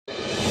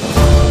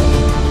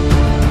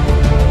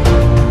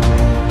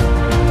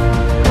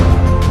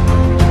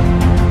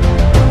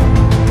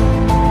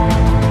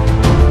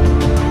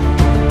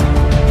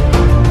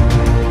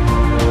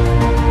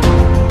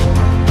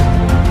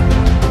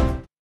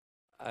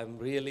I'm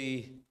really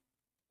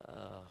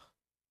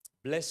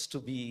blessed to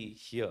be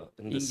here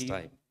in this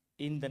time.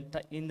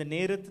 இந்த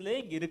நேரத்திலே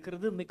இங்க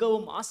இருக்கிறது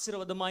மிகவும்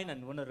ஆசீர்வாதமாய்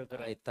நான்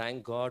உணர்கிறேன். I thank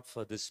God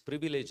for this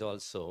privilege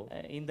also.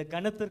 இந்த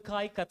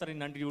கனத்திற்காய் கர்த்தரை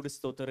நன்றியோடு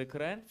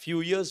ஸ்தோத்திரிக்கிறேன். Few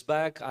years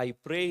back I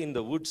pray in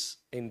the woods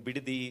in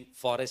Bidadi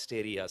forest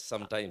areas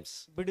sometimes.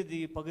 பிடிதி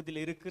பகுதியில்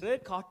இருக்கிற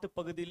காட்டு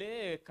பகுதியிலே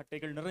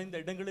கட்டைகள்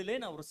நிறைந்த இடங்களிலே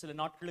நான் ஒரு சில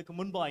நாட்களுக்கு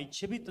முன்பாய்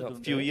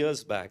ஜெபித்தது. Few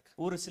years back.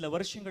 ஒரு சில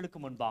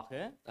வருஷங்களுக்கு முன்பாக.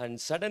 And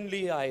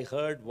suddenly I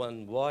heard one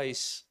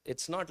voice.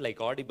 It's not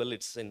like audible,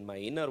 it's in my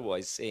inner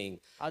voice saying,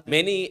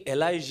 many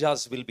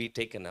Elijahs will be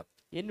taken up.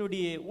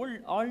 என்னுடைய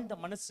ஆழ்ந்த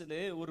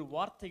மனசிலே ஒரு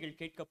வார்த்தைகள்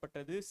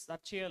கேட்கப்பட்டது.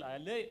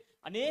 சர்ச்சையாலே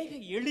அநேக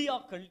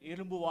எலியாக்கள்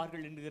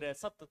எழும்புவார்கள் என்கிற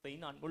சத்தத்தை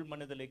நான் உள்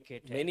மனதிலே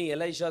கேட்டேன். Many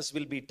Elijahs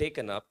will be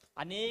taken up.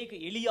 அநேக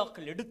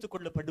எலியாக்கள்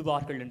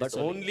எடுத்துக்கொள்ளப்படுவார்கள் என்று But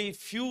only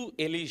few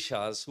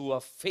Elishas who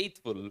are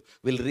faithful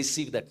will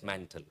receive that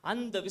mantle.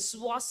 அந்த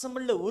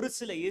விசுவாசமுள்ள ஒரு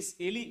சில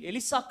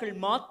எலிசாக்கள்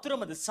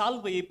மாத்திரம் அந்த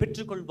சால்வையை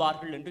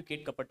பெற்றுக்கொள்வார்கள் என்று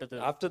கேட்கப்பட்டது.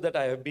 After that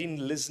I have been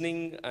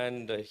listening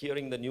and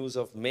hearing the news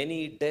of many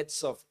deaths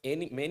of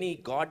many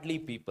godly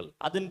people.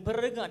 அதன்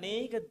பிறகு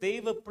அநேக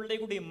தெய்வ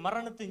பிள்ளைகளுடைய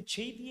மரணத்தின்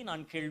செய்தியை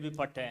நான்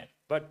கேள்விப்பட்டேன்.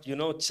 But you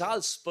know,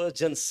 Charles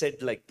Spurgeon said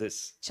like this.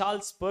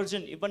 Charles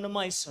Spurgeon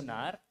இவனுமாய்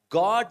சொன்னார்,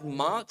 God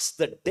marks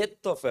the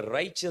death of a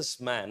righteous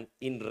man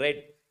in red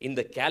in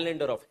the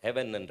calendar of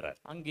heaven என்றார்.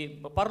 அங்கே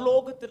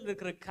பரலோகத்தில்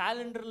இருக்கிற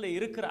காலண்டர்ல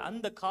இருக்கிற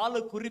அந்த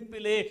கால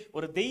குறிப்பிலே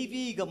ஒரு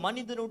தெய்வீக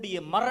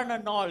மனிதனுடைய மரண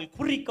நாள்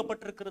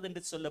குறிக்கப்பட்டிருக்கிறது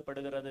என்று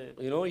சொல்லப்படுகிறது.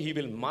 You know, he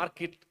will mark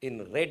it in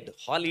red,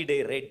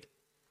 holiday red.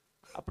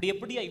 அப்படி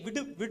எப்படி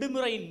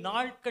விடுமுறை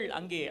நாட்கள்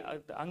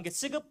அங்கே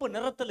சிகப்பு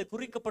நிறத்துல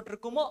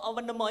குறிக்கப்பட்டிருக்குமோ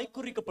அவனமாய்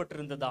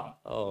குறிக்கப்பட்டிருந்ததா.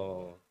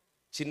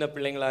 சின்ன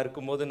பிள்ளைங்களா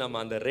இருக்கும்போது நம்ம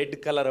அந்த ரெட்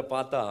கலரை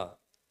பார்த்தா,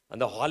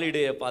 அந்த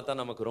ஹாலிடேயை பார்த்தா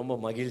நமக்கு ரொம்ப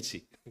மகிழ்ச்சி.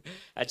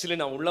 ஆக்சுவலி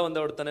நான் உள்ள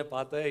வந்த உடனே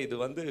பார்த்தேன், இது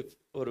வந்து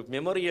ஒரு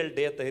மெமோரியல்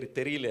டே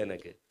தெரியல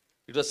எனக்கு.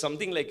 It was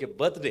something like a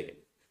birthday.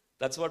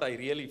 That's what I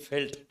really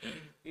felt.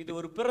 இது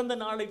ஒரு பிறந்த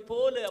நாளை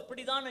போல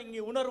அப்படிதான்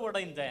இங்கே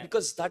உணர்வடைந்தேன்.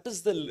 Because that is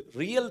the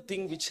real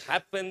thing which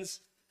happens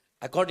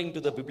according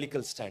to the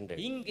biblical standard.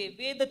 இங்கே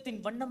வேதத்தின்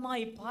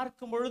வண்ணமாய்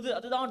பார்க்கும் பொழுது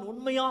அதுதான்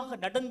உண்மையாக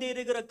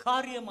நடந்தேறுகிற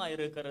காரியமாய்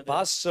இருக்கிறது.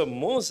 Pastor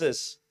Moses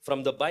from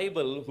the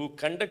Bible who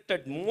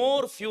conducted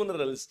more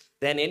funerals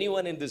than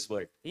anyone in this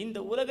world. இந்த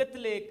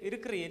உலகத்திலே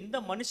இருக்கிற எந்த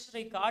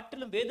மனுஷனை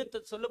காட்டிலும்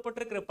வேதத்தில்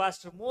சொல்லப்பட்டிருக்கிற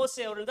பாஸ்டர்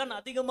மோசே அவர்கள் தான்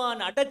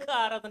அதிகமான அடக்க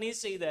ஆராதனை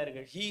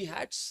செய்தார்கள்.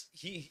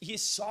 He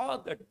saw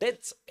the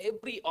deaths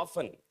every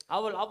often.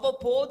 அவள்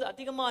அவ்வப்போது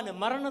அதிகமான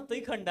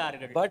மரணத்தை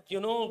கண்டார்கள். But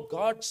you know,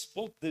 God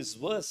spoke this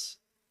verse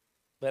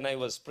when I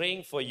was praying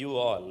for you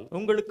all.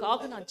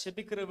 உங்களுக்காக நான்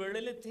ஜெபிக்கிற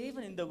வேளையிலே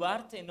தேவன் இந்த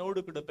வார்த்தை என்னோடு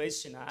கூட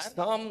பேசினார்.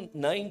 Psalm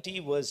 90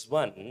 verse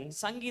 1.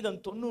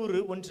 சங்கீதம்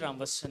 90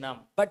 1ஆம் வசனம்.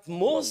 But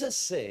Moses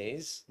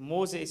says,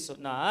 மோசே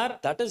சொன்னார்,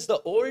 that is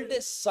the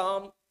oldest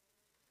psalm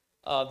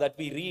that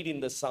we read in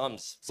the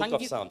Psalms, book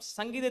of Psalms.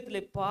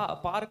 சங்கீதத்திலே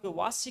பார்க்க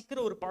வாசிக்கிற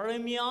ஒரு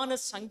பழமையான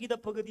சங்கீத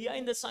பகுதியா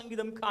இந்த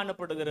சங்கீதம்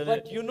காணப்படுகிறது.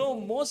 But you know,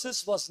 Moses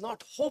was not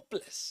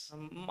hopeless.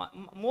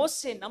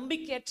 மோசே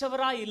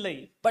நம்பிக்கையற்றவராய் இல்லை.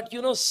 But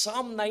you know,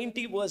 Psalm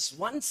 90 verse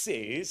 1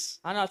 says,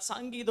 ஆனால்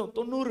சங்கீதம்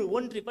 90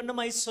 1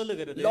 வண்ணமாய்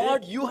சொல்லுகிறது,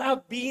 Lord, you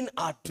have been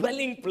our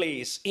dwelling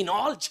place in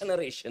all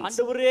generations.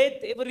 ஆண்டவரே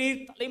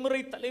தேவரீர்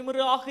தலைமுறை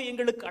தலைமுறையாக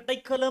எங்களுக்கு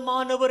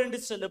அடைக்கலமானவர்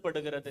என்று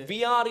சொல்லப்படுகிறது.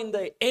 We are in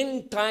the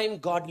end time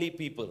godly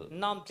people.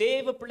 நாம்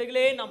தேவ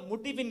பிள்ளைகளே, நாம்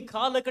முடிவின்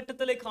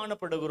காலகட்டத்திலே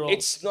காணப்படுகிறோம்.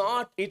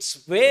 It's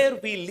where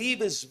we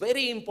live is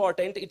very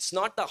important. It's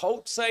not the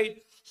outside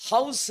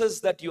houses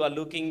that you are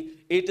looking.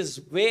 It is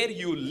where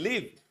you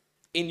live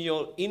in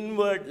your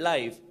inward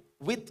life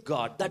with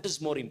God. That is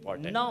more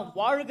important. நாம்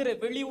வாழ்கிற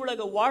வெளி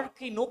உலக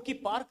வாழ்க்கை நோக்கி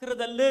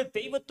பார்க்கிறதல்ல,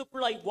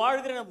 தெய்வத்துக்குள்ளாய்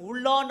வாழ்கிற நம்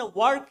உள்ளான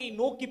வாழ்க்கை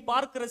நோக்கி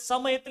பார்க்கிற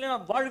சமயத்திலே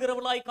நாம்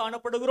வாழ்கிறவர்களாய்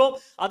காணப்படுகிறோம்.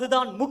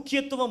 அதுதான்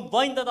முக்கியத்துவம்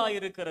வாய்ந்ததாய்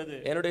இருக்கிறது.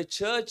 என்னுடைய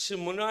சர்ச்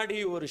முன்னாடி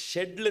ஒரு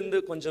ஷெட்ல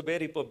இருந்து கொஞ்சம்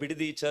பேர் இப்போ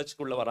பிடிதி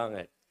சர்ச்சுக்குள்ள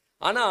வராங்க.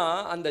 ஆனா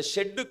அந்த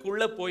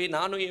ஷெட்டுக்குள்ள போய்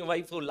நானும் என்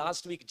வைஃப்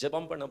லாஸ்ட் வீக்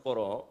ஜெபம் பண்ண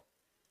போறோம்.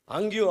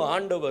 அங்கேயும்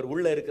ஆண்டவர்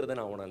உள்ள இருக்கிறத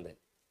நான் உணர்ந்தேன்.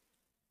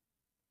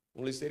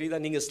 உங்களுக்கு தெரியுதா?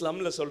 நீங்க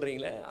ஸ்லம்ல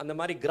சொல்றீங்களே, அந்த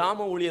மாதிரி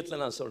கிராம ஊழியத்துல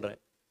நான் சொல்றேன்.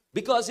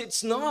 Because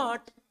it's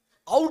not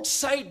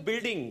outside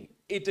building,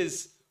 it is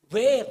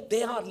where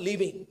they are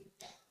living.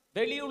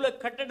 வெளியுள்ள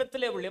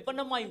கட்டடத்திலே அவர்கள்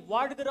எவ்வளமாய்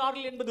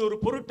வாழ்கிறார்கள் என்பது ஒரு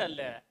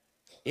பொருட்டல்ல.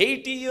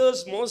 80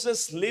 years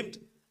Moses lived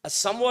a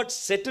somewhat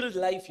settled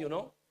life, you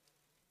know.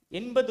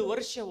 80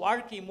 வருஷ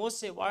வாழ்க்கை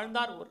மோசே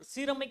வாழ்ந்தார். ஒரு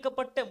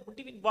சீரமைக்கப்பட்ட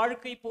முடிவின்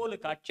வாழ்க்கை போல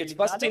காட்சி.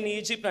 First in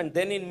Egypt and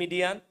then in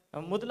Midian.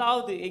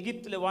 முதலாவது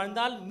எகிப்திலே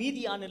வாழ்ந்தால்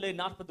மீதியானிலே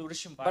 40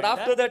 வருஷம் வாழ்ந்தார். But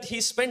after that he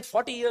spent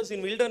 40 years in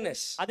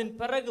wilderness. அதன்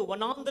பிறகு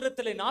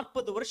வனாந்தரத்திலே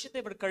 40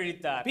 வருஷத்தை அவர்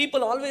கழித்தார்.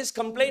 People always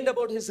complained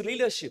about his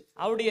leadership.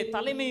 அவருடைய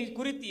தலைமை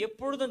குறித்து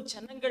எப்பொழுதும்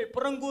ஜனங்கள்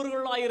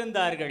புறங்கூறுகளாய்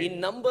இருந்தார்கள். In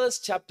Numbers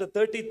chapter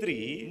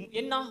 33,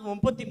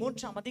 என்னாகும்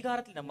 33ஆம்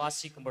அதிகாரத்தில் நாம்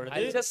வாசிக்கும் பொழுது,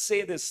 I'll just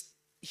say this.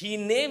 He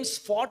names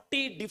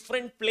 40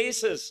 different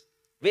places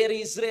where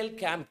Israel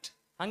camped.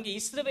 அங்கே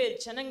இஸ்ரவேல்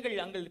ஜனங்கள்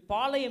அங்கே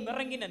பாளையம்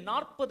இறங்கின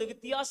 40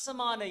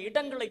 வித்தியாசமான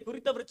இடங்களை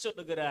குறித்தவர்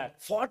சொல்லுகிறார்.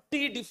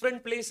 40 different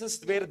places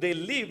where they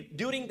lived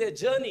during their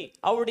journey.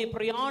 அவருடைய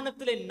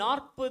பிரயாணத்திலே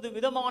 40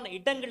 விதமான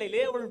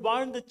இடங்களிலே அவர்கள்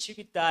வாழ்ந்து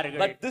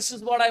ஜீவித்தார்கள். But this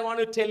is what I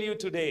want to tell you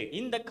today.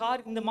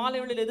 இந்த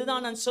மாலைவேளையில்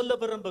இதுதான் நான் சொல்ல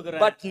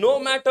விரும்புகிறேன். But no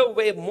matter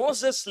where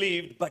Moses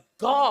lived, but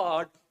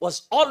God was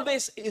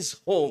always his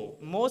home.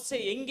 மோசே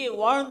எங்கே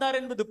வாழ்ந்தார்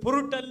என்பது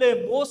பொருட்டல்ல,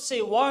 மோசே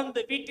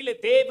வாழ்ந்த வீட்டிலே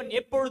தேவன்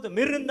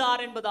எப்பொழுதும்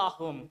இருந்தார்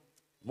என்பதாகும்.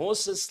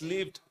 Moses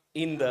lived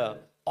in the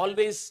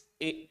always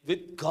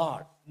with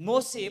God.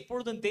 மோசே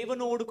எப்பொழுதும்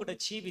தேவனோடு கூட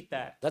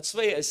ஜீவித்தார். That's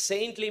why a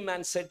saintly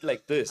man said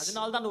like this.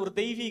 அதனால தான் ஒரு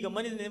தெய்வீக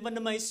மனிதன்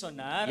இவனமாய்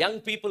சொன்னார். Young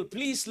people,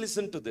 please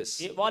listen to this.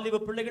 வாலிப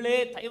பிள்ளைகளே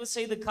தயவு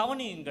செய்து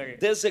கவனியுங்கள்.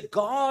 There's a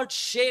God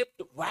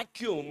shaped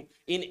vacuum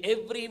in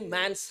every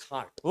man's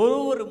heart.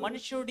 ஒவ்வொரு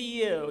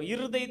மனுஷனுடைய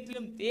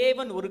இருதயத்திலும்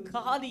தேவன் ஒரு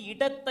காலி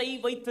இடத்தை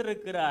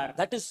வைத்திருக்கிறார்.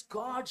 That is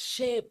God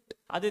shaped.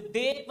 அது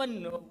தேவன்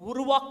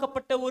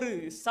உருவாக்கப்பட்ட ஒரு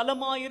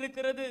ஸ்தலமாய்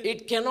இருக்கிறது.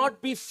 It cannot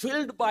be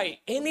filled by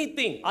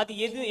anything. அது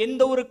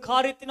எந்த ஒரு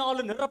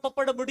காரியத்தினாலும்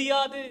நிரப்பப்பட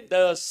முடியாது.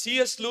 The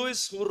C.S. Lewis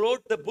who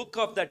wrote the book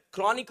of that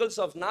Chronicles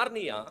of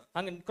Narnia,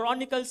 அங்க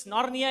Chronicles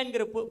Narnia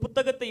என்கிற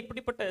புத்தகத்தை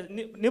இப்படிப்பட்ட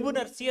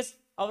நிபுணர் C.S.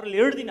 அவர்கள்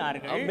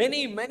எழுதினார்கள்.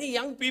 many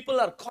young people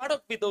are caught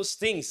up with those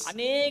things.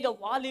 அநேக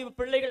வாலிப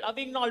பிள்ளைகள்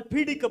அவையினால்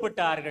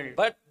பீடிக்கப்பட்டார்கள்.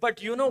 But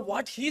you know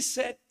what he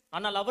said?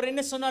 ஆனால் அவர்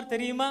என்ன சொன்னார்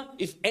தெரியுமா?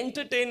 If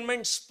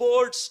entertainment,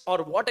 sports or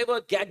whatever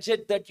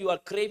gadget that you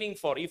are craving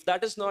for, if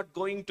that is not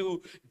going to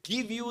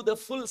give you the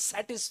full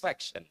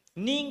satisfaction,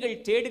 நீங்கள்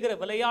தேடுகிற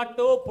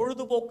விளையாட்டோ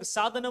பொழுதுபோக்கு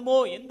சாதனமோ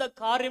எந்த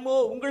காரியமோ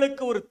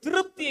உங்களுக்கு ஒரு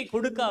திருப்தியை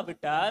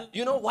கொடுக்காவிட்டால்,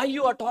 you know why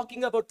you are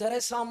talking about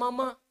Teresa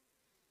Mama?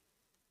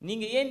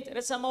 நீங்க ஏன்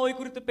Teresa அம்மாவை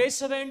குறித்து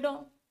பேச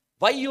வேண்டும்?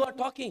 Why you are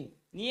talking?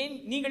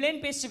 நீங்கள் ஏன்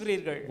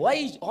பேசுகிறீர்கள்? Why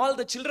all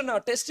the children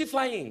are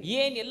testifying?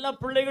 ஏன் எல்லா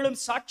பிள்ளைகளும்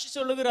சாட்சி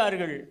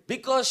சொல்லுகிறார்கள்?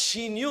 Because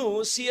she knew,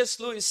 C.S.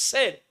 Lewis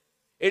said,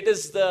 it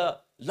is the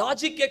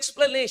logic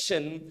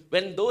explanation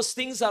when those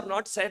things are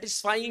not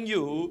satisfying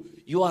you,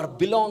 you are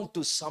belong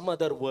to some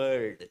other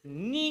world.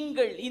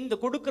 நீங்கள் இந்த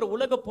கொடுக்கிற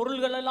உலக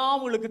பொருள்கள் எல்லாம்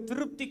உங்களுக்கு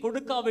திருப்தி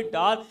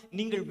கொடுக்காவிட்டால்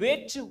நீங்கள்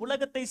வேற்று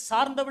உலகத்தை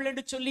சார்ந்தவள்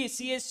என்று சொல்லி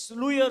C.S.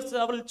 லூயிஸ்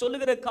அவர்கள்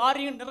சொல்லுகிற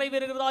காரியம்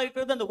நிறைவேறுகிறதா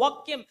இருக்கிறது. அந்த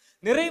வாக்கியம்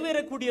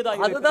நிறைவேறக்கூடியதா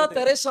இருக்கிறது. அதுதான்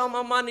தெரேசா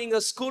மாமா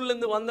நீங்க ஸ்கூல்ல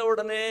இருந்து வந்த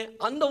உடனே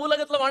அந்த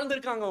உலகத்துல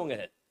வாழ்ந்திருக்காங்க அவங்க.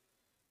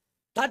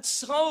 That's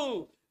how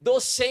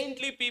those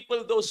saintly people,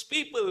 those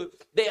people,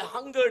 they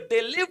hungered, they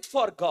lived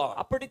for God.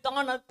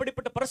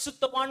 அப்படிப்பட்ட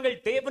பரிசுத்தவான்கள்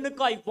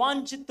தேவனுக்காய்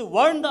வாஞ்சித்து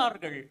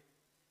வாழ்ந்தார்கள்.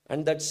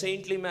 And that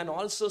saintly man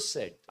also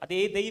said, அதே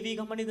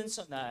தெய்வீக மனிதன்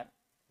சொன்னார்,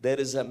 there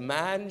is a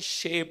man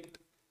shaped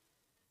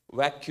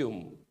vacuum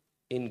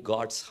in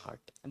God's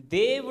heart.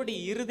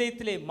 தேவனுடைய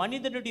இருதயத்திலே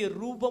மனிதனுடைய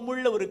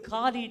ரூபமுள்ள ஒரு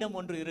காலியிடம்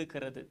ஒன்று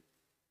இருக்கிறது.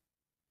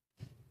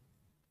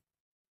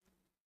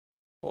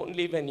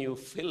 Only when you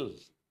fill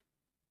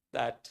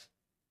that,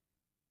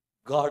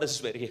 God is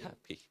very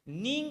happy.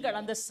 நீங்கள்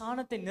அந்த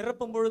ஸ்தானத்தை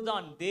நிரப்பும்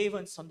பொழுதுதான்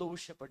தேவன்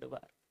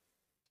சந்தோஷப்படுவார்.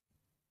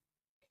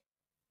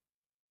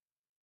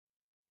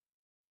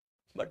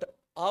 But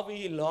are we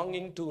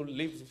longing to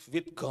live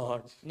with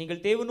God?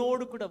 நீங்கள்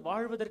தேவனோடு கூட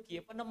வாழ்வதற்கு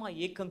எவ்வளவு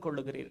ஏக்கம்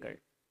கொள்ளுகிறீர்கள்?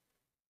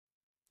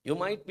 You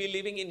might be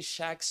living in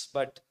shacks,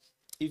 but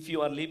if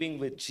you are living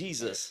with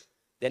Jesus,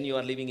 then you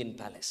are living in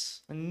palace.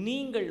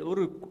 நீங்கள்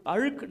ஒரு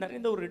அழுக்கு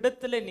நிறைந்த ஒரு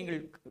இடத்துல நீங்கள்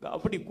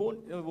அப்படி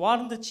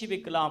வாழ்ந்து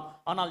ஜீவிக்கலாம்.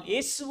 ஆனால்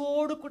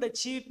இயேசுவோடு கூட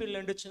ஜீவிப்பீர்கள்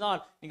என்று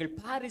சொன்னால் நீங்கள்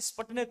பாரிஸ்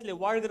பட்டணத்திலே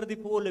வாழ்கிறது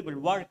போல உங்கள்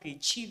வாழ்க்கை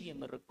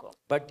ஜீவியம் இருக்கும்.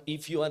 But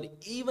if you are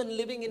even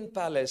living in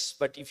palace,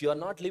 but if you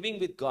are not living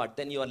with God,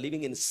 then you are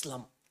living in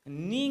slum.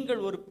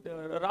 நீங்கள் ஒரு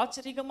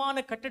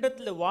ராஜரிகமான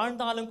கட்டிடத்தில்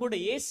வாழ்ந்தாலும் கூட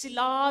ஏசி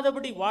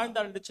இல்லாதபடி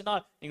வாழ்ந்தால் என்று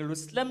சொன்னால் நீங்கள் ஒரு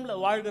ஸ்லம்ல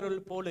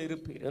வாழ்கிறவர்கள் போல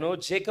இருப்பீர்கள். You know,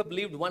 Jacob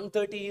lived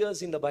 130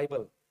 years in the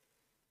Bible.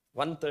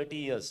 130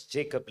 years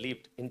Jacob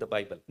lived in the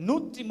Bible.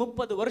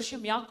 130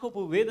 வருஷம்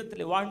யாக்கோபு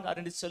வேதத்திலே வாழ்ந்தார்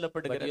என்று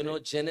சொல்லப்படுகிறது. But you know,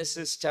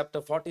 Genesis chapter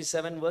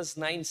 47 verse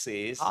 9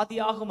 says,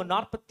 ஆதியாகமம்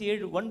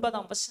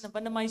 47:9 வசனம்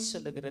என்னமாய்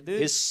சொல்லுகிறது?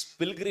 his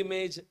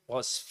pilgrimage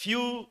was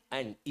few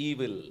and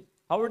evil.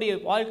 அவருடைய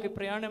வாழ்க்கை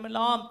பிரயாணம்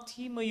எல்லாம்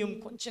தீமையும்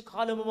கொஞ்ச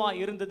காலமுமா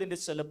இருந்தது என்று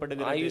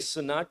சொல்லப்படுகிறது.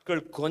 ஆயுசு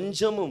நாட்கள்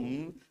கொஞ்சமும்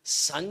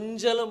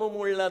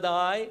சஞ்சலமும்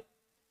உள்ளதாய்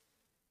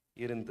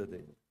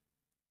இருந்தது.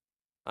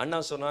 அண்ணா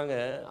சொன்னாங்க,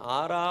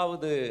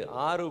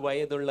 6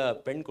 வயதுள்ள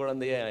பெண்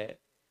குழந்தைய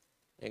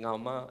எங்க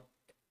அம்மா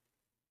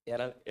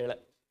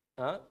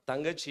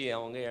தங்கச்சி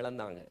அவங்க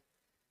இழந்தாங்க.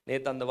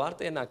 நேத்து அந்த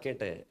வார்த்தையை நான்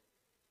கேட்டேன்.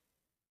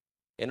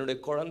 என்னுடைய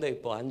குழந்தை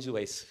இப்போ 5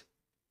 வயசு.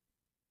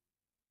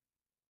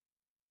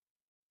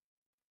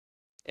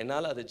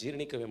 என்னால் அதை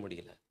ஜீர்ணிக்கவே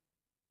முடியல.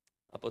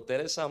 அப்போ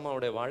தெரேசா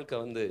அம்மாவுடைய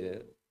வாழ்க்கை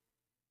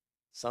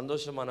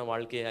சந்தோஷமான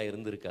வாழ்க்கையா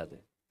இருந்திருக்காது.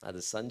 அது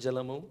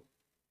சஞ்சலமும்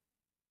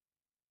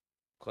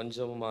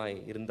கொஞ்சமாய்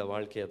இருந்த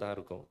வாழ்க்கையா தான்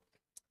இருக்கும்.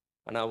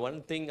 ஆனா one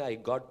thing I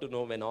got to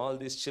know when all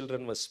these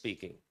children were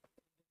speaking,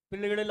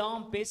 பிள்ளைகள்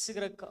எல்லாம்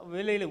பேசுகிற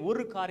வேளையில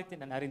ஒரு காரியத்தை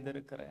நான்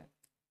அறிந்திருக்கிறேன்.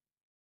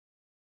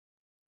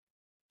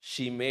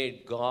 she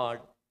made God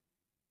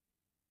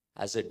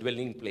as a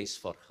dwelling place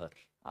for her.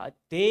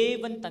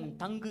 தேவன்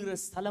தங்குகிற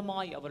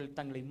ஸ்தலமாய் அவர்கள்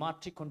தங்களை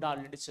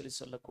மாற்றிக்கொண்டார்கள் என்று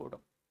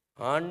சொல்லக்கூடும்.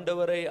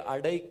 ஆண்டவரை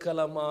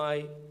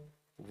அடைக்கலமாய்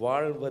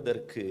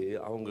வாழ்வதற்கு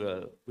அவங்க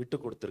விட்டு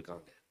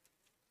கொடுத்திருக்காங்க.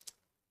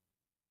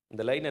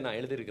 இந்த லைனை நான்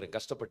எழுதியிருக்கிறேன்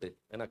கஷ்டப்பட்டு,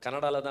 ஏன்னா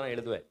கன்னடால தான் நான்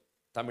எழுதுவேன்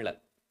தமிழ.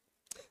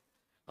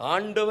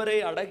 ஆண்டவரை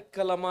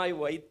அடைக்கலமாய்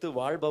வைத்து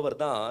வாழ்பவர்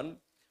தான்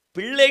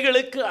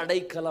பிள்ளைகளுக்கு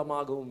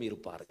அடைக்கலமாகவும்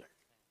இருப்பார்கள்.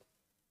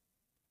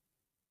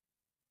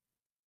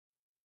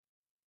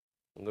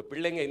 உங்க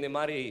பிள்ளைங்க இந்த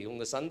மாதிரி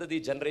உங்க சந்ததி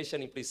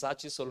ஜெனரேஷன் இப்படி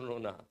சாட்சி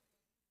சொல்லணும்னா,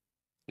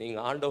 நீங்க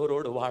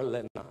ஆண்டவரோடு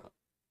வாழலன்னா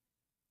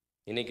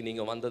இன்னைக்கு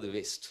நீங்க வந்தது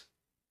waste.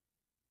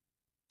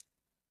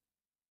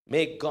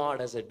 Make God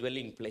as a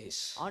dwelling place.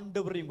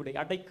 ஆண்டவரை உங்களுடைய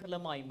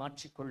அடைக்கலமாய்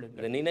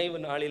மாற்றிக்கொள்ளுங்கள். நினைவு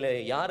நாளிலே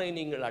யாரை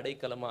நீங்கள்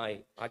அடைக்கலமாய்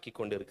ஆக்கி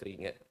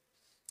கொண்டிருக்கிறீங்க?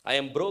 I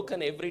am broken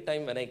every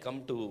time when I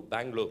come to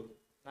Bangalore.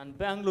 நான்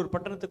பெங்களூர்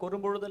பட்டணத்துக்கு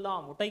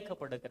வரும்பொழுதெல்லாம்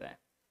உடைக்கப்படுகிறேன்.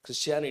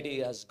 Christianity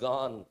has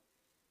gone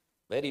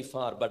very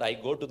far, but I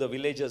go to the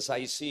villages,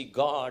 I see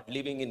God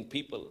living in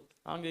people.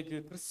 அங்கே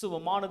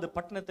கிறிஸ்துவமானது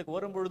பட்டணத்துக்கு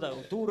வரும்பொழுது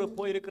தூர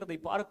போயிருக்கிறதை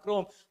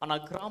பார்க்கிறோம்.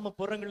 ஆனால்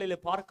கிராமப்புறங்களிலே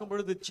பார்க்கும்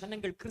பொழுது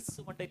ஜனங்கள்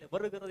கிறிஸ்து மண்டையில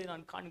வருகிறதை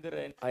நான்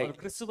காண்கிறேன்.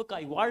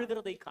 கிறிஸ்துவுக்காய்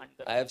வாழ்கிறதை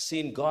காண்கிறேன். I have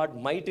seen God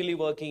mightily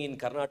working in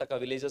Karnataka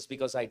villages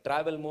because I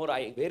travel more.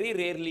 Very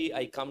rarely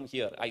I come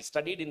here. I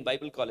studied in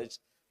Bible college,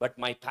 but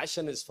my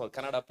passion is for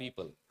Kannada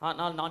people.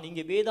 ஆனால் நான்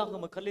இங்கே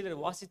வேதாகம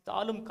கல்லூரியில்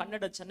வாசித்தாலும்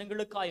கன்னட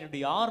ஜனங்களுக்காக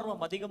என்னுடைய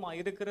ஆர்வம் அதிகமாக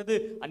இருக்கிறது.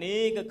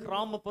 அநேக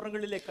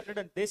கிராமப்புறங்களிலே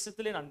கன்னட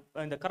தேசத்திலே நான்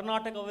இந்த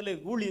கர்நாடகாவிலே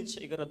ஊழியம்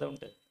செய்கிறது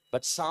உண்டு.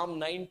 But Psalm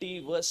 90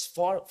 verse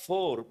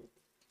 4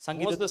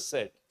 Moses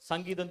said,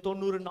 சங்கீதம்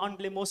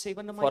 90:4 மோசே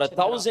வண்ணமாய் for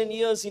 1,000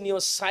 years in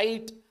your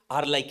sight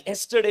are like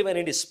yesterday when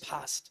it is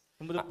past,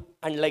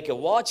 and like a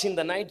watch in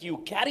the night you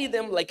carry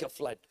them like a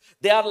flood.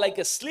 They are like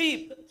a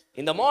sleep,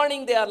 in the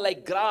morning they are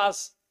like grass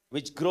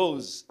which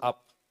grows up.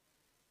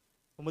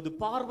 உமது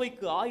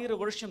பார்வைக்கு 1000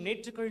 வருஷம்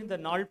நேற்று கழிந்த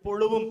நாள்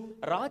போலவும்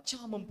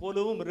ராஜாமம்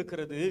போலவும்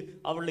இருக்கிறது.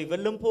 அவளை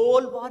வெள்ளம்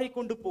போல் வாரி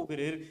கொண்டு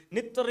போகிறீர்.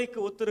 நித்திரைக்கு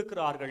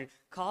ஒத்திருக்கிறார்கள்,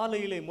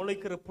 காலையிலே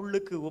முளைக்கிற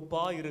புல்லுக்கு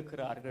ஒப்பாய்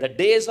இருக்கிறார்கள். The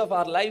days of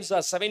our lives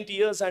are 70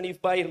 years, and if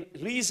by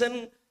reason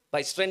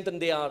by strength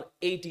they are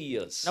 80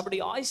 years.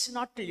 நம்முடைய ஆயுசு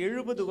நாட்கள்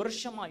 70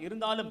 வருஷமா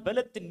இருந்தாலும்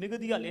பலத்தின்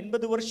மிகுதியால்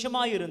 80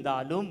 வருஷமா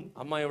இருந்தாலும்.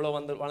 அம்மா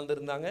எவ்வளவு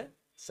வாழ்ந்திருந்தாங்க?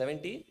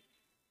 70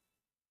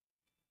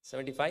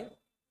 75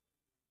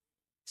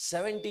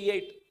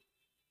 78.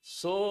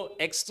 So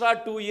extra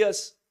 2 years.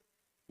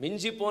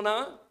 மிஞ்சி போனா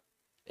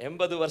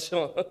 80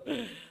 வருஷம்.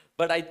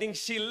 But I think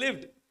she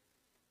lived.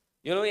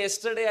 You know,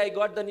 yesterday I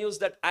got the news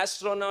that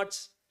astronauts,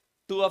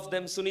 2 of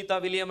them, Sunita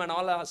Williams and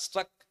all, are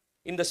struck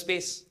in the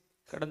space.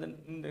 கடந்த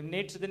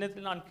நேற்று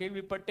தினத்தில் நான்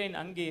கேள்விப்பட்டேன்,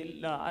 அங்கே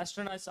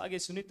ஆஸ்ட்ரோனாட்ஸ்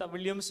ஆகிய சுனிதா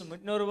வில்லியம்ஸ்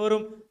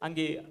இன்னொருவரும்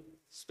அங்கே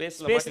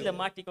ஸ்பேஸ்ல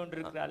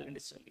மாட்டிக்கொண்டிருக்கிறார்கள்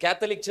என்று சொல்லி.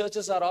 Catholic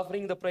churches are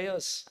offering the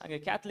prayers. அங்கே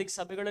கேத்தலிக்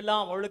சபைகள்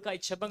எல்லாம்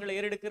அவளுக்காய் ஜெபங்களை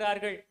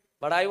ஏறெடுக்கிறார்கள்.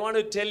 But I want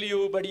to tell you,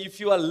 but if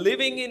you are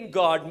living in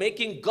God,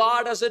 making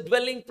God as a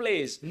dwelling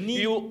place,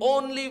 you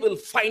only will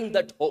find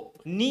that hope.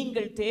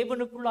 நீங்கள்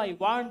தேவனுக்குள்ளாய்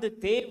வாழ்ந்து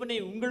தேவனை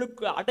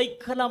உங்களுக்கு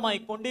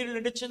அடைக்கலமாய் கொண்டீர்கள்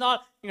என்று சொன்னால்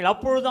நீங்கள்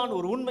அப்பொழுதுதான்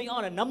ஒரு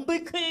உண்மையான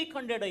நம்பிக்கையை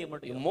கண்டடைய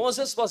முடியும்.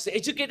 Moses was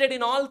educated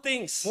in all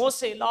things.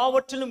 மோசே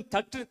எல்லாவற்றிலும்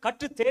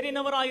கற்று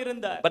தேறினவராய்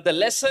இருந்தார். But the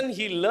lesson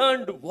he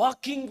learned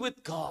walking with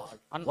God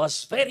was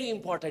very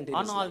important in his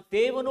life. ஆனால்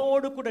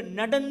தேவனோடு கூட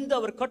நடந்து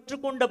அவர்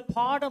கற்றுக்கொண்ட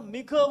பாடம்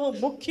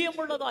மிகவும்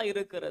முக்கியமானதாய்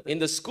இருக்கிறது. In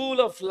the school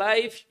of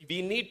life, we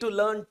need to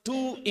learn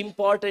 2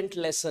 important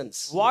lessons.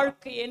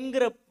 வாழ்க்கை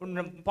என்கிற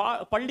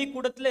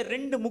பள்ளிக்கூடத்திலே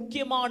 2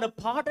 முக்கியமான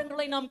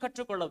பாடங்களை நாம்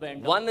கற்றுக்கொள்ள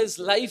வேண்டும். One is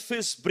life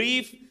is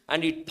brief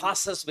and it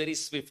passes very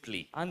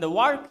swiftly. அந்த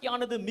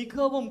வாழ்க்கையானது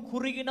மிகவும்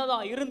குறுகினதா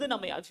இருந்து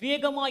நம்மை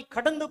வேகமாய்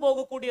கடந்து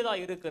போகக்கூடியதா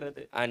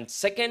இருக்கிறது. And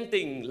second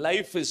thing,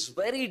 life is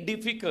very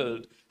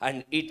difficult and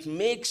it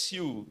makes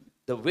you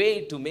the way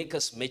to make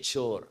us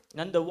mature.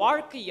 அந்த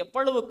வாழ்க்கை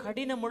எவ்வளவு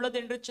கடினம் உள்ளது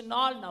என்று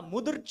சொன்னால் நாம்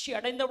முதிர்ச்சி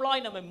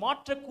அடைந்தவளாய் நம்மை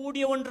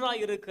மாற்றக்கூடிய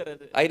ஒன்றாய்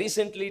இருக்கிறது. I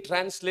recently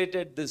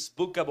translated this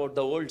book about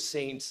the old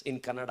saints in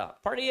Kannada.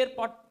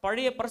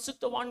 பழைய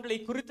பரிசுத்தவான்களை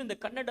குறித்து இந்த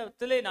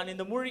கன்னடத்திலே நான்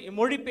இந்த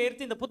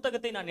மொழிபெயர்த்து இந்த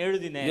புத்தகத்தை நான்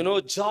எழுதினேன். You know,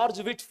 George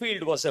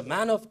Whitfield was a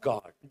man of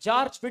God.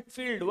 George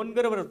Whitefield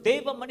என்கிறவர்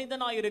தேவ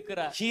மனிதனாய்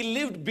இருக்கிறார். He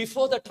lived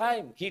before the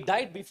time. He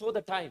died before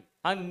the time.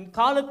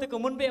 காலத்துக்கு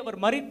முன்பே அவர்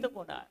மரித்து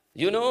போனார்.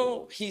 You know,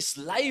 his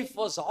life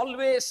was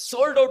always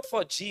sold out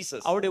for Jesus.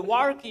 அவருடைய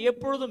வாழ்க்கை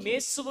எப்பொழுதும்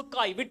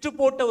இயேசுவுக்காய் விற்று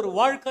போட்ட ஒரு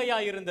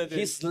வாழ்க்கையாய் இருந்தது.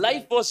 His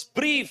life was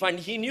brief and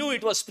he knew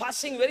it was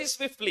passing very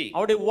swiftly.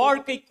 அவருடைய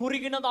வாழ்க்கை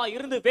குறுகினதா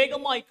இருந்து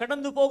வேகமாய்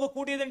கடந்து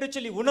போகக்கூடியது என்று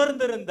சொல்லி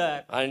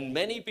உணர்ந்திருந்தார். And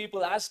many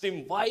people asked him,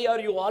 why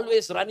are you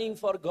always running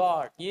for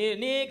God?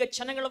 அநேக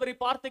ஜனங்கள் அவரை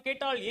பார்த்து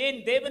கேட்டால்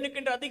ஏன்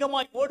தேவனுக்கு என்று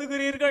அதிகமாய்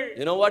ஓடுகிறீர்கள்?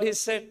 You know what he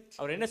said?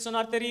 அவர் என்ன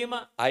சொன்னார்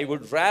தெரியுமா? I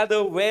would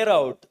rather wear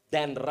out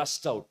than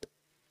rust out.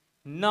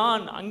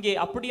 நான் அங்கே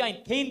அப்படியாய்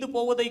தேய்ந்து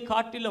போவதை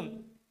காட்டிலும்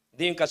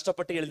நீங்க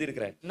கஷ்டப்பட்டு எழுதி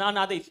இருக்கிறேன், நான்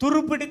அதை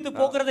துருப்பிடித்து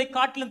போகிறதை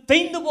காட்டிலும்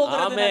தேய்ந்து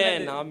போகிறது.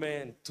 ஆமென்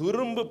ஆமென்.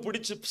 துரும்பு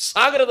பிடிச்சு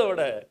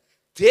சாகிறதோட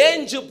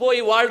தேஞ்சு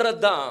போய்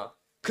வாழ்றதுதான்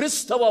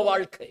கிறிஸ்தவ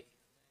வாழ்க்கை.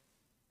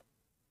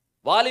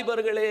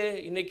 வாலிபர்களே,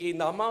 இன்னைக்கு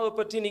இந்த அம்மாவை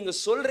பற்றி நீங்க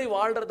சொல்றி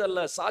வாழ்றதல்ல,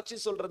 சாட்சி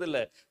சொல்றதில்ல.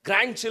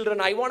 Grand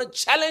children, I want to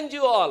challenge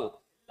you all.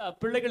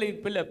 பிள்ளைகளை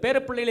பேர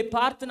பிள்ளைகளை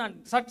பார்த்து நான்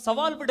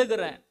சவால்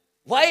விடுகிறேன்.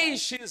 Why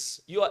she's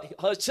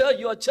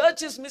your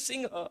church is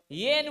missing her?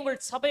 ஏன் உங்கள்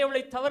சபை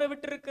அவளை தவற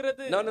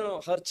விட்டிருக்கிறது? No,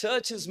 her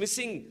church is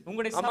missing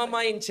உங்களுடைய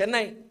அம்மா in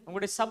Chennai.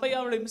 உங்களுடைய சபை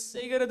அவளை மிஸ்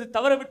செய்கிறது,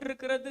 தவற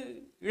விட்டிருக்கிறது,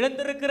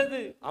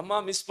 இழந்திருக்கிறது. அம்மா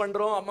மிஸ்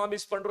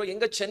பண்றோம்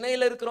எங்க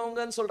சென்னையில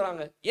இருக்கிறவங்கன்னு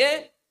சொல்றாங்க.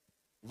 ஏன்?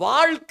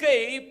 வாழ்க்கை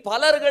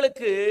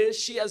பலர்களுக்கு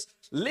she has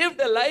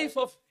lived a life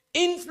of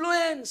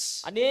influence.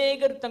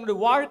 அநேகர் தங்களுடைய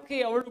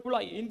வாழ்க்கையை அவளுக்குள்ள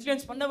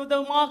இன்ஃப்ளூயன்ஸ் பண்ண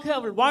விதமாக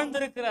அவள்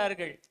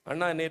வாழ்ந்திருக்கிறார்கள்.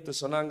 அண்ணா நேத்து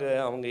சொன்னாங்க,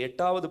 அவங்க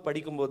 8வது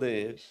படிக்கும்போது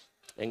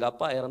எங்க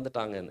அப்பா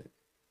இறந்துட்டாங்கன்னு.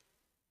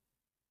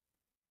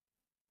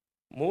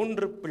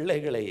 3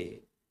 பிள்ளைகளை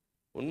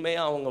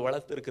உண்மையா அவங்க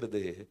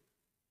வளர்த்திருக்கிறது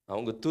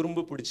அவங்க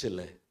துரும்பு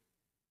பிடிச்சில்ல,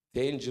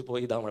 தேஞ்சு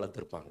போய் தான்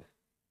வளர்த்திருப்பாங்க.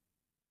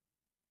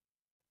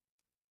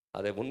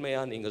 அதை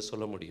உண்மையா நீங்க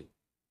சொல்ல முடியும்.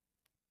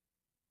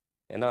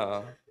 ஏன்னா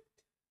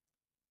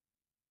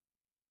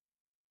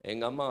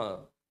எங்க அம்மா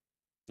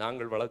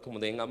நாங்கள் வளர்க்கும்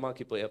போது, எங்க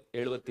அம்மாக்கு இப்போ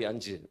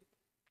 75.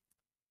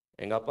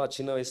 எங்க அப்பா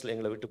சின்ன வயசுல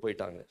எங்களை விட்டு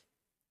போயிட்டாங்க.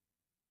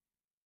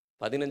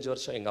 15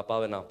 வருஷம் எங்க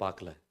அப்பாவை நான்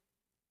பார்க்கல.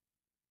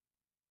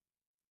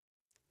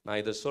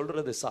 நான் இதை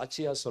சொல்றது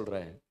சாட்சியா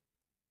சொல்றேன்.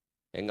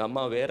 எங்க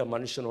அம்மா வேற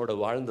மனுஷனோட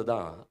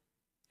வாழ்ந்துதான்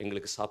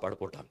எங்களுக்கு சாப்பாடு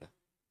போட்டாங்க.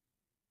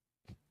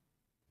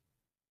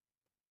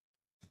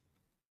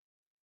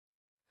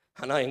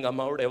 ஆனா எங்க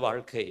அம்மாவுடைய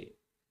வாழ்க்கை,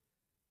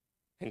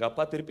 எங்க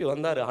அப்பா திருப்பி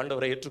வந்தாரு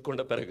ஆண்டவரை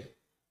ஏற்றுக்கொண்ட பிறகு.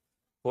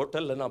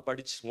 ஹோட்டல்ல நான்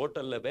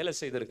ஹோட்டல்ல வேலை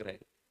செய்திருக்கிறேன்,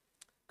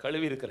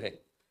 கழுவி இருக்கிறேன்.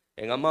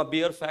 எங்க அம்மா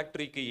பியர்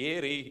ஃபேக்டரிக்கு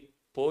ஏறி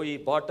போய்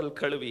பாட்டில்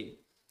கழுவி,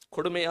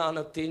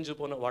 கொடுமையான தேஞ்சு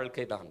போன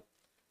வாழ்க்கை தான்.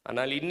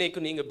 ஆனால் இன்னைக்கு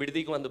நீங்க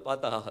விடுதிக்கு வந்து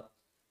பார்த்தா,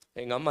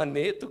 எங்க அம்மா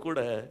நேத்து கூட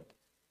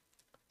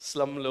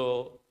ஸ்லம்லோ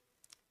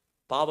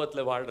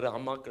பாவத்துல வாழ்ற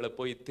அம்மாக்களை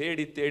போய்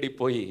தேடி தேடி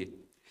போய்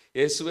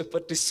இயேசுவை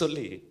பற்றி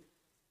சொல்லி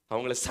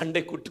அவங்கள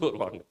சண்டை கூட்டு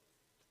வருவாங்க.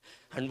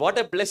 And what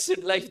a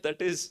blessed life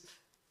that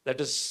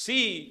is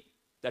see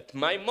that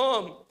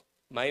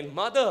my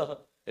mother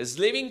is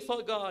living for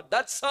God.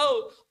 That's how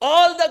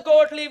all the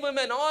godly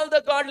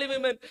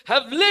women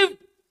have lived,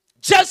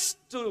 just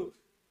to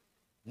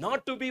not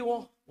to be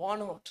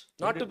worn out,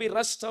 not to be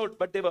rushed out,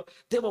 but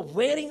they were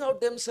wearing out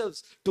themselves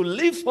to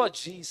live for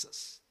Jesus.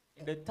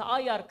 இந்த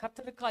தாயார்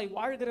கர்த்தருக்காய்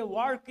வாழ்கிற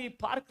வாழ்க்கையை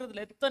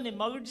பார்க்கிறதுல எத்தனை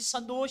மகிழ்ச்சி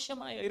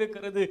சந்தோஷமாய்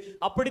இருக்கிறது.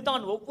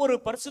 அப்படித்தான் ஒவ்வொரு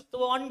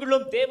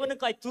பரிசுத்தவான்களும்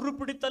தேவனுக்காய்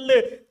துருப்பிடித்தல்ல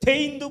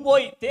தேய்ந்து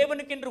போய்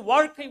தேவனுக்கு என்று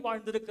வாழ்க்கை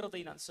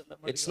வாழ்ந்திருக்கிறதை நான் சொல்ல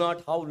முடியும். It's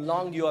not how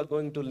long you are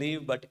going to live,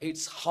 but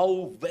it's how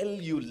well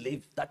you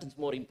live. That is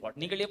more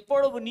important. நீங்கள்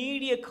எவ்வளவு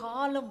நீடிய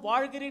காலம்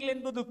வாழ்கிறீர்கள்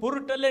என்பது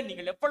பொருட்டல்ல,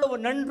 நீங்கள்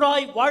எவ்வளவு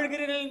நன்றாய்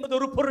வாழ்கிறீர்கள் என்பது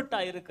ஒரு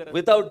பொருட்டாய் இருக்கிறது.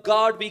 Without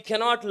God we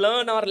cannot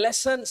learn our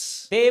lessons.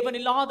 தேவன்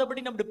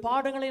இல்லாதபடி நம்முடைய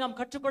பாடங்களை நாம்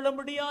கற்றுக்கொள்ள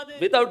முடியாது.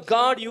 Without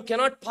God you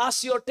cannot pass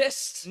your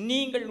test.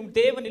 நீங்கள்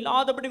தேவன்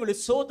இல்லாதபடி உங்களுடைய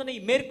சோதனை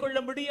மேற்கொள்ள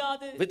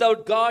முடியாது. Without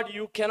God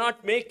you cannot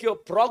make your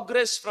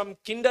progress from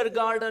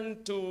kindergarten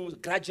to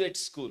graduate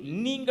school.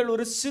 நீங்கள்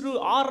ஒரு சிறு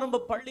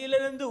ஆரம்ப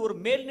பள்ளியிலிருந்து ஒரு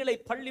மேல்நிலை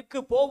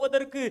பள்ளிக்கு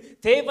போவதற்கு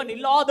தேவன்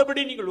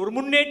இல்லாதபடி நீங்கள் ஒரு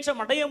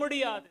முன்னேற்றம் அடைய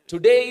முடியாது.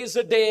 Today is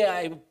a day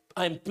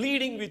I am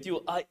pleading with you,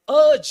 I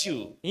urge you.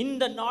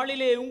 இந்த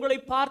நாளிலே உங்களை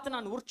பார்த்து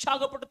நான்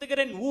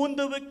உற்சாகப்படுத்துகிறேன்,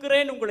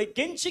 ஊந்துவிக்கிறேன், உங்களை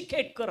கெஞ்சி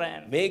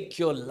கேட்கிறேன். Make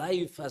your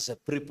life as a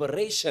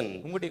preparation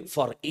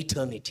for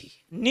eternity.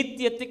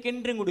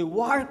 நித்தியத்துக்கென்று உங்களுடைய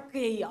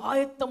வாழ்க்கையை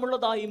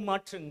ஆயத்தமுள்ளதாய்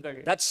மாற்றுங்கள்.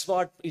 That's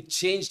what it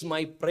changed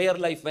my prayer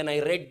life when I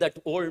read that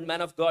old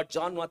man of God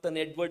John Nathan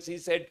Edwards. He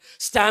said,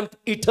 stamp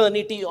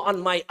eternity on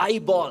my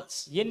eyeballs.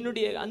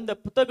 என்னுடைய அந்த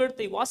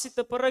புத்தகத்தை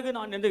வாசித்த பிறகு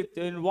நான்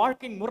என்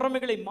வாழ்க்கையின்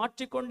முறைமைகளை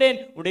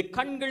மாற்றிக்கொண்டேன். உடைய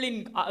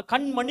கண்களின்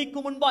கண்மணிக்கு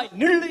முன்பாய்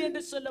நில்லு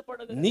என்று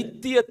சொல்லப்படுகிறது.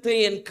 நித்தியத்தை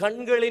என்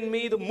கண்களின்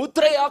மீது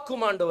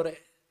முத்திரையாக்கும் ஆண்டவரே.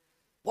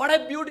 What a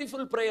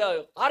beautiful prayer.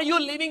 Are you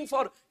living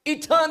for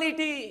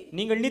eternity?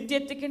 நீங்கள்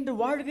நித்தியத்துக்கென்று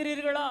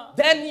வாழ்கிறீர்களா?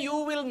 Then you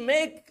will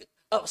make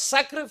a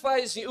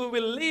sacrifice, you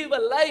will live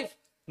a life.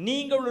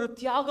 நீங்கள் ஒரு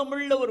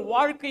தியாகமுள்ள ஒரு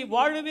வாழ்க்கை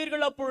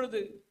வாழுவீர்கள்.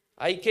 அப்பொழுது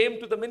I came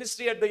to the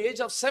ministry at the age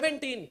of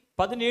 17.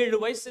 17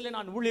 வயசிலே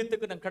நான்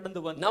ஊழியத்துக்கு நான்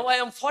கடந்து வந்தேன். Now I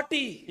am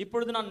 40.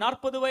 இப்பொழுது நான்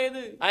 40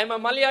 வயது. I am a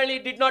Malayali,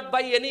 did not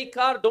buy any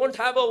car, don't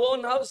have a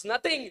own house,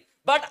 nothing.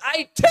 But I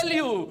tell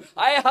you,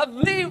 I have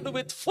lived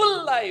with full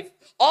life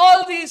all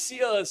these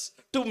years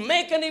to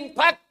make an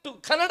impact to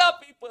Kannada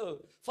people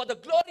for the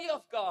glory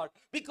of God,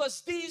 because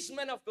these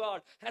men of God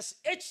has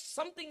etched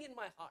something in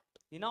my heart.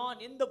 நான்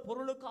எந்த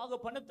பொருளுக்காக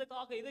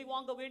பணத்துக்காக இதை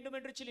வாங்க வேண்டும்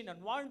என்று சொல்லி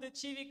நான் வாழ்ந்து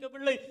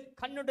ஜீவிக்கவில்லை.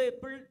 கன்னட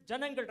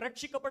ஜனங்கள்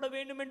ரட்சிக்கப்பட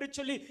வேண்டும் என்று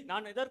சொல்லி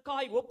நான்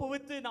இதற்காய்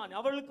ஒப்புவித்து நான்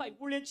அவளுக்காய்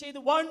ஊழியம்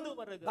செய்து வாழ்ந்து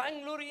வருகிறேன்.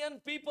 Bangalorean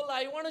people,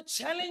 I want to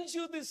challenge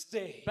you this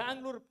day.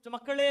 Bangalore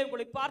மக்களே,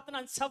 உங்களை பார்த்து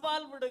நான்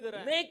சவால்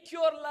விடுகிறேன். Make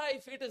your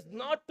life, it is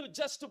not to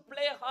just to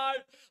play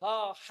hard,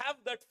 have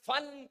that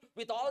fun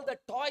with all the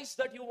toys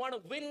that you want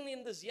to win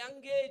in this young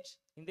age.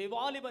 இந்த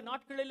வாலிப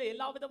நாட்களிலே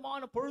எல்லா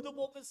விதமான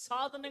பொழுதுபோக்கு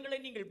சாதனங்களை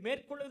நீங்கள்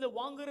மேற்கொள்வது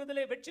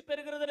வாங்குறதிலே வெற்றி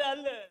பெறுகிறதிலே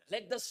அல்ல.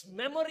 Let this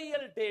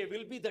memorial day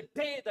will be the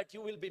day that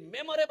you will be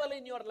memorable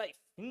in your life.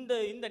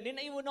 இந்த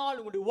நினைவு நாள்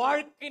உங்களுடைய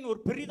வாழ்க்கையின் ஒரு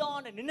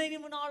பெரிதான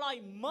நினைவு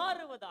நாளாய்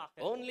மாறுவதாக.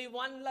 Only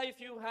one life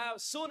you have,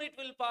 soon it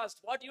will pass.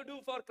 What you do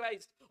for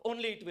Christ,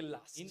 only it will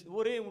last.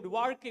 உங்களுடைய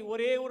வாழ்க்கை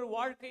ஒரே ஒரு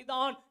வாழ்க்கை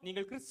தான்.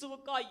 நீங்கள்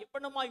கிறிஸ்துவுக்காய்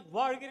எப்பனமாய்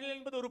வாழ்கிறீர்கள்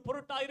என்பது ஒரு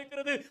பொருட்டாய்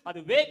இருக்கிறது.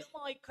 அது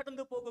வேகமாய்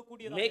கடந்து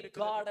போகக்கூடியதாக இருக்கிறது.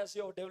 Make God as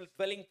your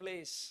dwelling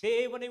place.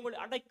 தேவனை உங்கள்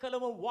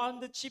அடைக்கலமும்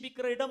வாழ்ந்து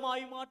ஜீவிக்கிற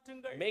இடமாய்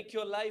மாற்றுங்கள். Make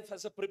your life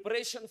as a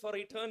preparation for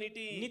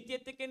eternity.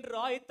 நித்தியத்துக்கென்று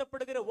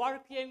ஆயத்தப்படுகிற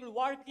வாழ்க்கையை உங்கள்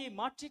வாழ்க்கையை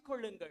மாற்றிக்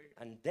கொள்ளுங்கள்.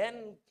 And then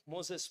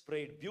Moses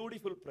prayed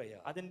beautiful prayer.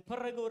 அதன்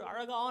பிறகு ஒரு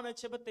அழகான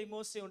ஜெபத்தை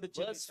மோசே ஒன்று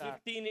ஜெபித்தார். Verse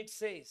 15 it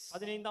says.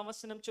 15ஆம்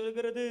வசனம்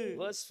சொல்கிறது.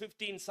 Verse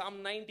 15, Psalm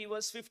 90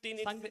 verse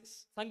 15 it says.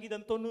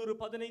 சங்கீதம்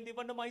 90:15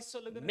 வண்ணமாய்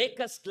சொல்லுகிறது. Make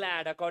us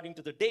glad according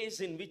to the days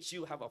in which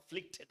you have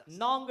afflicted us.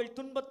 நாங்கள்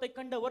துன்பத்தை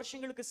கண்ட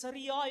வருஷங்களுக்கு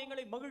சரியா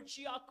எங்களை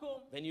மகிழ்ச்சியாக்கும்.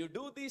 When you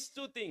do these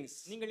two things,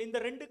 நீங்கள் இந்த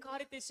ரெண்டு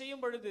காரியத்தை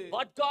செய்யும் பொழுது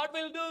what God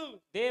will do?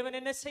 தேவன்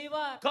என்ன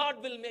செய்வார்? God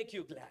will make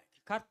you glad.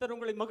 கர்த்தர்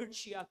உங்களை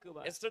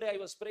மகிழ்ச்சியாக்குவார். Yesterday I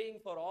was praying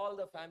for all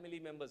the family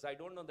members. I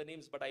don't know the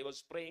names, but I was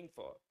praying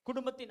for.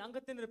 குடும்பத்தின்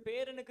அங்கத்தினர்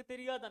பேர் எனக்கு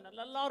தெரியாத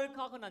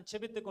எல்லாருக்காக நான்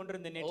ஜெபித்துக்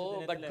கொண்டிருந்தேன் நேற்று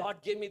தினத்திலே. But God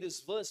gave me this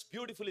verse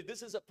beautifully.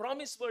 This is a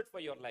promise word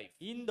for your life.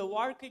 இந்த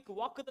வாழ்க்கைக்கு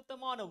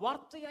வாக்குத்தத்தமான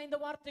வார்த்தையா இந்த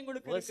வார்த்தை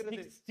உங்களுக்கு இருக்கிறது.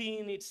 Verse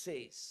 16 it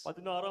says.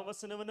 16ஆம்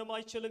வசனம்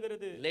என்னமாய்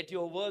சொல்கிறது? Let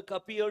your work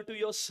appear to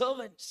your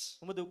servants.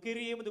 உமது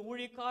கிரியை உமது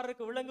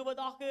ஊழியக்காரருக்கு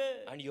விளங்குவதாக.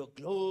 And your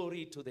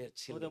glory to their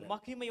children. உமது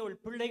மகிமை உங்கள்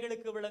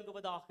பிள்ளைகளுக்கு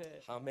விளங்குவதாக.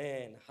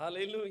 Amen.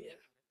 Hallelujah.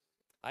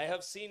 I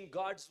have seen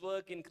God's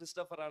work in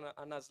Christopher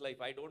Anna's life.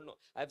 I don't know.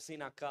 I have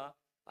seen Akka.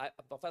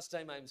 First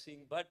time I am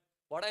seeing, but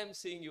what I am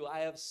seeing you,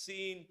 I have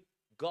seen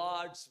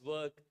God's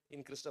work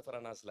in Christopher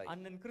Anna's life.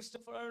 அண்ணன்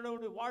Christopher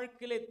அண்ணாவுடைய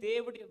வாழ்க்கையிலே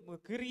தேவனுடைய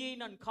கிரியை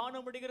நான்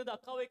காண முடிகிறது.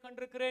 அக்காவை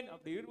கண்டிருக்கிறேன்.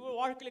 அப்படி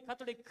வாழ்க்கையிலே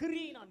கர்த்தருடைய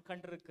கிரியை நான்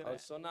கண்டிருக்கிறேன்.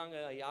 அவர் சொன்னாங்க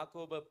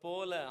யாக்கோபை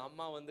போல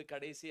அம்மா வந்து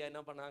கடைசியா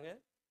என்ன பண்ணாங்க?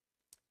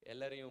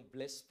 எல்லாரையும்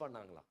bless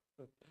பண்ணாங்களாம்.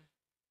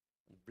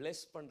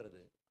 bless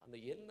பண்றது அந்த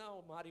என்ன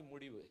மாதிரி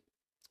முடிவு?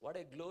 What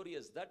a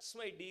glorious. That's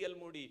why D.L.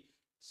 Moody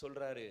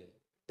சொல்றாரு,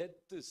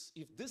 death is,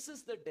 if this is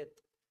the death,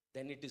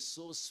 then it is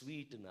so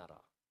sweet nara.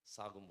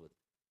 சாகும்போது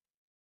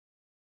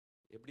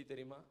எப்படி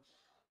தெரியுமா?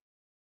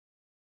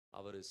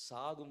 அவர்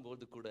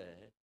சாகும்போது கூட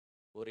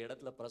ஒரு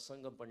இடத்துல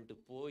பிரசங்கம் பண்ணிட்டு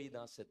போய்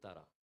தான்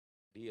செத்தாரா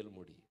D.L.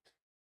 Moody.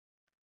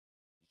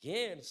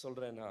 ஏன்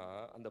சொல்றேன்னா,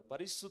 அந்த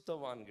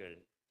பரிசுத்தவான்கள்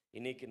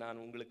இன்னைக்கு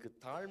நான் உங்களுக்கு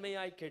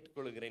தாழ்மையாய்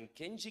கேட்டுக்கொள்கிறேன்,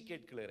 கெஞ்சி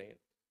கேட்கிறேன்,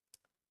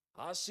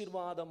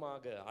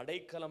 ஆசீர்வாதமாக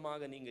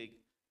அடைக்கலமாக நீங்க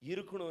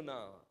இருக்கணும்னா,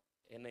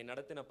 என்னை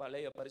நடத்தின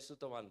பழைய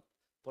பரிசுத்தவான்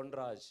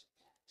பொன்ராஜ்,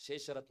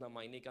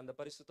 சேஷரத்னம்மா, இன்னைக்கு அந்த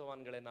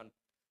பரிசுத்தவான்களை நான்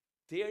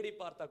தேடி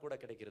பார்த்தா கூட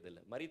கிடைக்கிறது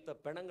இல்லை. மரித்த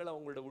பிணங்களை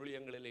அவங்களோட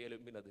ஊழியங்களில்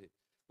எழும்பினது.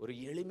 ஒரு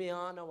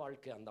எளிமையான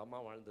வாழ்க்கை அந்த அம்மா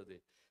வாழ்ந்தது.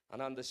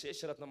 ஆனா அந்த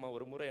சேஷரத்னம்மா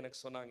ஒரு முறை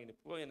எனக்கு சொன்னாங்க,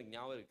 இப்போ எனக்கு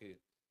ஞாபகம் இருக்கு,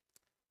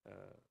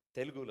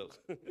 தெலுங்குல,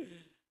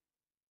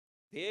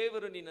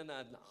 ದೇವರು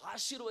ನಿನ್ನನ್ನು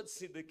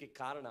ಆಶೀರ್ವದಿಸಿದ್ದಕ್ಕೆ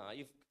ಕಾರಣ,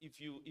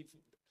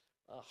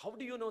 how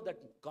do you know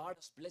that God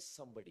has blessed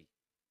somebody?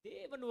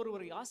 தேவன்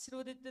ஒருவரை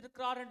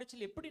ஆசீர்வதித்திருக்கிறார் என்று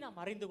சொல்லி எப்படி நாம்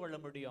அறிந்து கொள்ள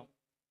முடியும்?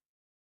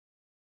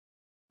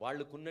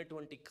 వాళ్ళకు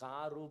ఉన్నటువంటి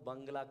కారు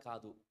బంగ్లా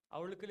కాదు,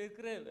 அவளுக்கு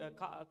இருக்கிற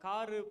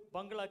காரு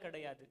பங்களா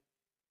கிடையாது.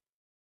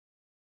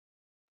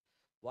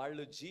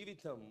 వాళ్ళు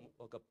జీవితం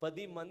ఒక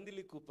 10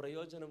 మందిలకు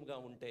ప్రయోజనంగా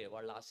ఉంటే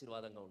వాళ్ళు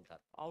ఆశీర్వాదంగా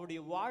ఉంటారు.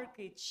 அவருடைய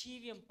வாழ்க்கை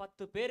ஜீவியம்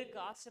 10 பேருக்கு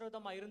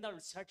ஆசீர்வாதமா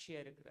இருந்தால்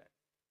சாட்சியா இருக்கிறார்.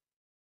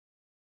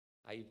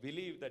 I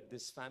believe that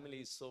this family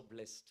is so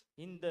blessed.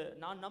 இந்த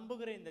நான்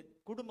நம்புகிறேன் இந்த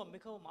குடும்பம்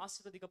மிகவும்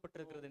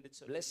ஆசீர்வதிக்கப்பட்டிருக்கிறது என்று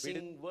சொல்லி.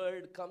 Blessing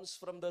word comes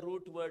from the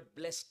root word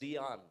bless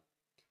dian.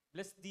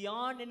 Bless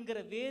dian என்கிற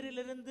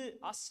வேரிலிருந்து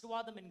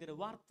ஆசீர்வாதம் என்கிற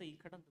வார்த்தை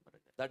கடந்து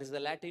வருகிறது. That is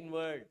the Latin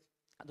word.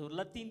 அது ஒரு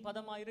லத்தீன்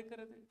பதமா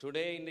இருக்கிறது.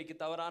 Today இன்னைக்கு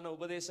தவறான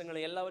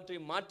உபதேசங்களை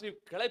எல்லாவற்றையும் மாற்றி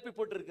கிளப்பி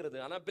போட்டு இருக்கிறது.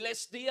 ஆனா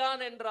bless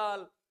dian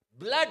என்றால்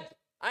blood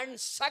and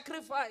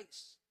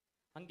sacrifice.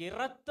 அங்கே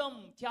ரத்தம்,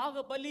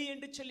 தியாக பலி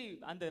என்று சொல்லி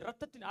அந்த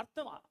ரத்தத்தின்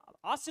அர்த்தம்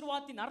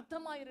ஆசீர்வாதத்தின்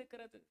அர்த்தமா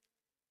இருக்கிறது.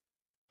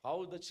 How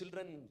the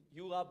children,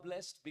 you are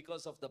blessed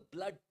because of the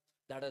blood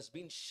that has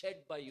been shed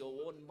by your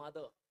own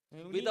mother.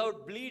 Without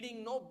bleeding,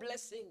 no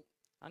blessing.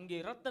 அங்கே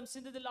ரத்தம்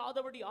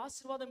சிந்ததில்லாதபடி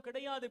ஆசீர்வாதம்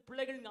கிடையாது.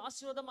 பிள்ளைகளின்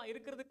ஆசீர்வாதமா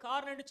இருக்கிறது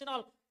காரணம் என்ன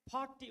சொன்னால்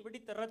பாட்டி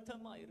வெடித்த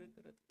ரத்தமா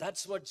இருக்கிறது.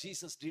 That's what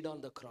Jesus did on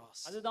the cross.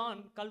 அதுதான்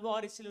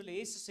கல்வாரி சிலுவையில்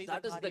இயேசு செய்த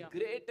காரியம். That is the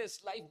greatest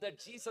life that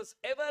Jesus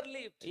ever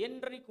lived.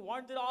 என்றைக்கு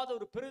வாழ்ந்திராத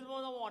ஒரு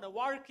பெருமையான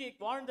வாழ்க்கையை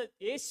வாழ்ந்த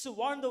இயேசு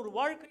வாழ்ந்த ஒரு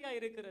வாழ்க்கையா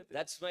இருக்கிறது.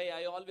 That's why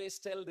I always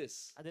tell this.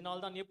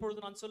 அதனால் தான்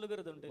எப்பொழுது நான்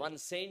சொல்லுகிறது உண்டு. One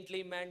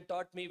saintly man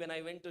taught me when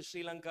I went to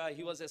Sri Lanka.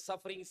 He was a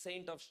suffering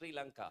saint of Sri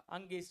Lanka.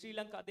 அங்கே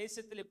ஸ்ரீலங்கா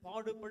தேசத்திலே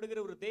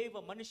பாடுபடுகிற ஒரு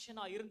தேவ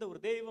மனுஷனா இருந்த ஒரு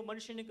தேவ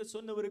மனுஷனுக்கு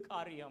சொன்ன ஒரு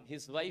காரியம்.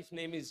 His wife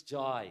name is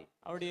Joy.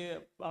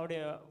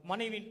 அவருடைய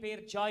மனைவியின்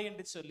பெயர் ஜாய்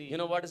என்று சொல்லி. You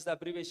know what is the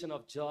abbreviation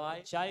of joy?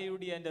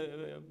 ஜாயுடைய அந்த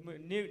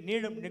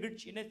நீளும்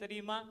நிகழ்ச்சி என்ன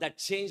தெரியுமா? That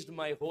changed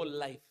my whole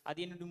life.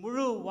 அது என்னுடைய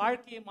முழு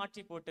வாழ்க்கையை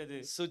மாற்றி போட்டது.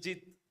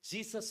 Sujith,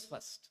 Jesus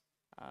first.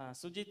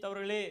 சுஜித்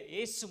அவர்களே,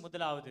 இயேசு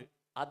முதலாவது.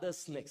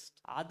 others next.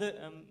 அது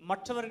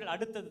மற்றவர்கள்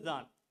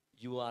அடுத்ததுதான்.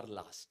 You are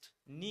last.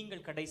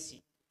 நீங்கள் கடைசி.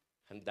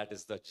 And that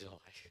is the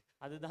joy.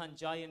 அதுதான்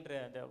ஜாய் என்ற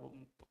அந்த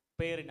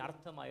பெயரின்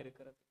அர்த்தமாக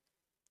இருக்கிறது.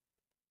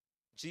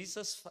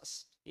 Jesus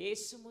first.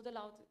 இயேசு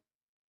முதலாவது.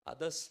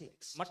 Others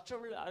next.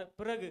 மற்றவர்கள்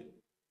பிறகு.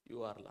 You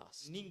are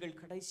last. நீங்கள்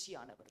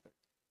கடைசியானவர்கள்.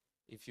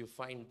 If you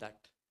find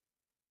that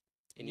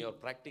in your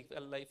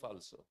practical life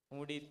also,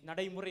 உங்களுடைய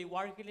நடைமுறை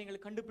வாழ்க்கையில்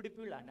நீங்கள்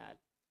கண்டுபிடிப்பீர்களானால்,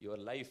 your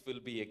life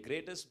will be a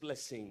greatest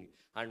blessing.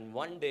 And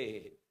one day,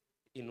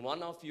 in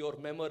one of your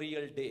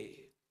memorial day,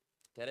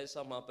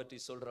 Teresa மா பற்றி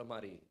சொல்ற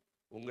மாதிரி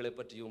உங்களை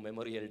பற்றியும்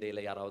மெமோரியல்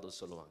டேல யாராவது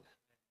சொல்லுவாங்க.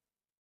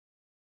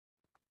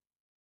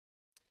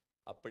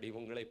 அப்படி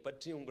உங்களை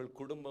பற்றி உங்கள்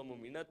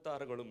குடும்பமும்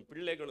இனத்தார்களும்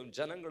பிள்ளைகளும்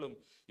ஜனங்களும்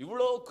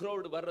இவ்வளோ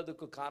crowd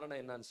வர்றதுக்கு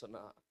காரணம் என்னன்னு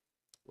சொன்னா,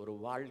 ஒரு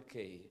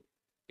வாழ்க்கை,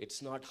 it's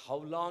not how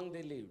long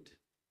they lived,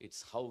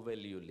 it's how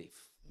well you live.